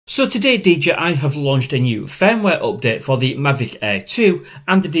So today DJI have launched a new firmware update for the Mavic Air 2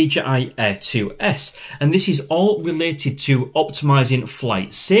 and the DJI Air 2S, and this is all related to optimizing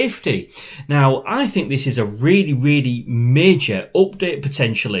flight safety. Now, I think this is a really major update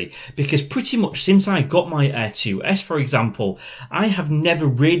potentially, because pretty much since I got my Air 2S, for example, I have never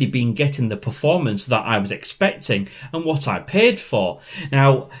really been getting the performance that I was expecting and what I paid for.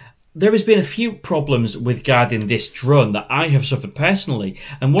 Now, there has been a few problems regarding this drone that I have suffered personally,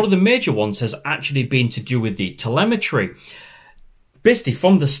 and one of the major ones has actually been to do with the telemetry. Basically,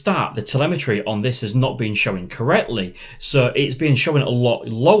 from the start, the telemetry on this has not been showing correctly, so it's been showing a lot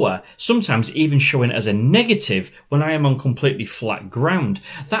lower, sometimes even showing as a negative when I am on completely flat ground.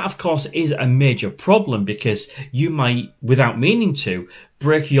 That, of course, is a major problem because you might, without meaning to,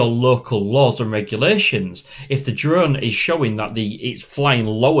 break your local laws and regulations. If the drone is showing that it's flying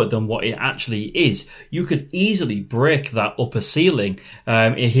lower than what it actually is, you could easily break that upper ceiling.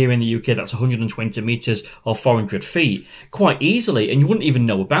 Here in the UK, that's 120 meters or 400 feet quite easily, and you wouldn't even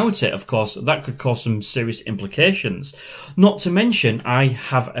know about it. Of course, that could cause some serious implications. Not to mention, I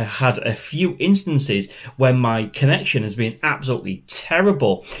have had a few instances where my connection has been absolutely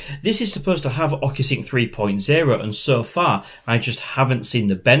terrible. This is supposed to have OcuSync 3.0, and so far, I just haven't seen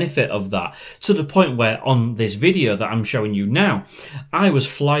the benefit of that, to the point where on this video that I'm showing you now, I was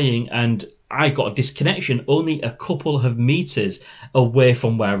flying and I got a disconnection only a couple of meters away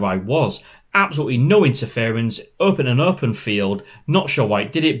from where I was. Absolutely no interference, open field, not sure why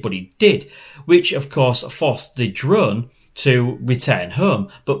it did it, but it did, which of course forced the drone to return home.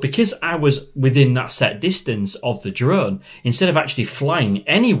 But because I was within that set distance of the drone, instead of actually flying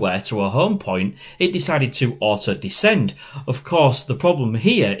anywhere to a home point, it decided to auto descend. Of course, the problem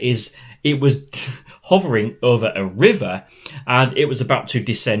here is it was hovering over a river and it was about to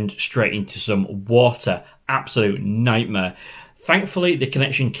descend straight into some water. Absolute nightmare. Thankfully, the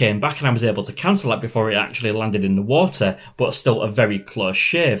connection came back and I was able to cancel that before it actually landed in the water, but still a very close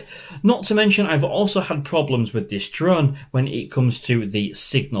shave. Not to mention, I've also had problems with this drone when it comes to the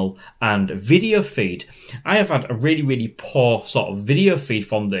signal and video feed. I have had a really poor sort of video feed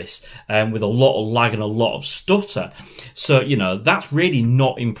from this, with a lot of lag and a lot of stutter. So, you know, that's really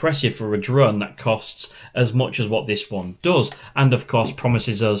not impressive for a drone that costs as much as what this one does, and of course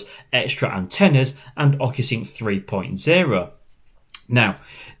promises us extra antennas and OcuSync 3.0. Now,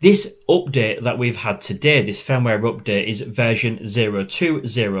 this update that we've had today, this firmware update, is version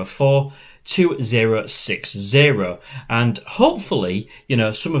 02.04.2060. And hopefully, you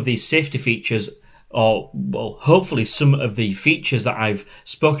know, some of these safety features, or, well, hopefully some of the features that I've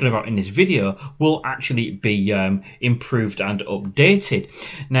spoken about in this video will actually be improved and updated.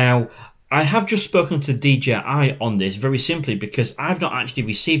 Now, I have just spoken to DJI on this very simply because I've not actually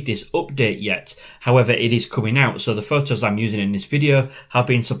received this update yet. However, it is coming out, so the photos I'm using in this video have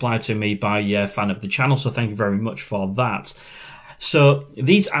been supplied to me by a fan of the channel, so thank you very much for that. So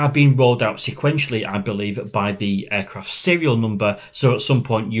these are being rolled out sequentially, I believe, by the aircraft serial number, so at some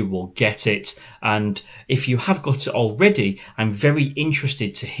point you will get it. And if you have got it already, I'm very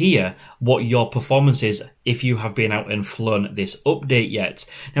interested to hear what your performance is if you have been out and flown this update yet.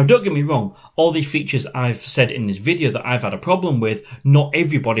 Now, don't get me wrong, all the features I've said in this video that I've had a problem with, not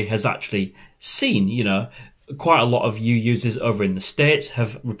everybody has actually seen, you know. Quite a lot of you users over in the States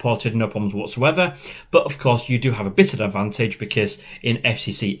have reported no problems whatsoever, but of course you do have a bit of an advantage because in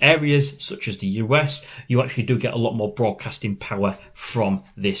FCC areas such as the US, you actually do get a lot more broadcasting power from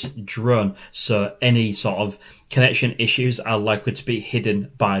this drone. So any sort of connection issues are likely to be hidden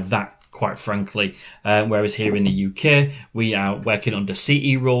by that, quite frankly, whereas here in the UK we are working under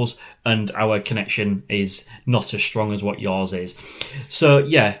CE rules and our connection is not as strong as what yours is. So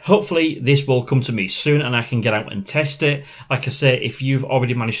yeah, hopefully this will come to me soon and I can get out and test it. Like I say, if you've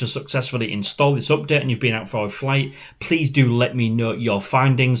already managed to successfully install this update and you've been out for a flight, please do let me know your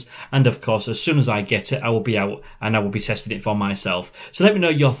findings, and of course as soon as I get it I will be out and I will be testing it for myself. So let me know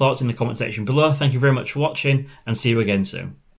your thoughts in the comment section below. Thank you very much for watching and see you again soon.